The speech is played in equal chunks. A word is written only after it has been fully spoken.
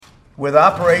With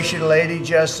Operation Lady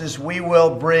Justice, we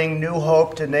will bring new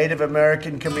hope to Native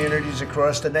American communities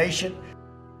across the nation.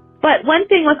 But one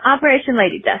thing with Operation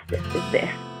Lady Justice is this.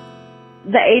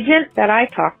 The agent that I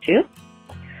talked to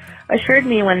assured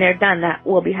me when they're done that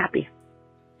we'll be happy.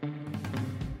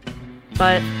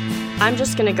 But I'm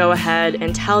just going to go ahead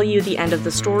and tell you the end of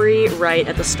the story right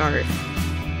at the start.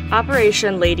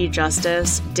 Operation Lady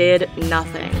Justice did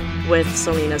nothing with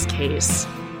Selena's case.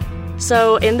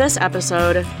 So in this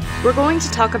episode, we're going to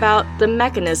talk about the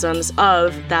mechanisms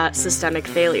of that systemic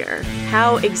failure,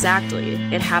 how exactly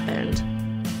it happened,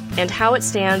 and how it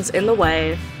stands in the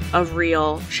way of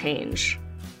real change.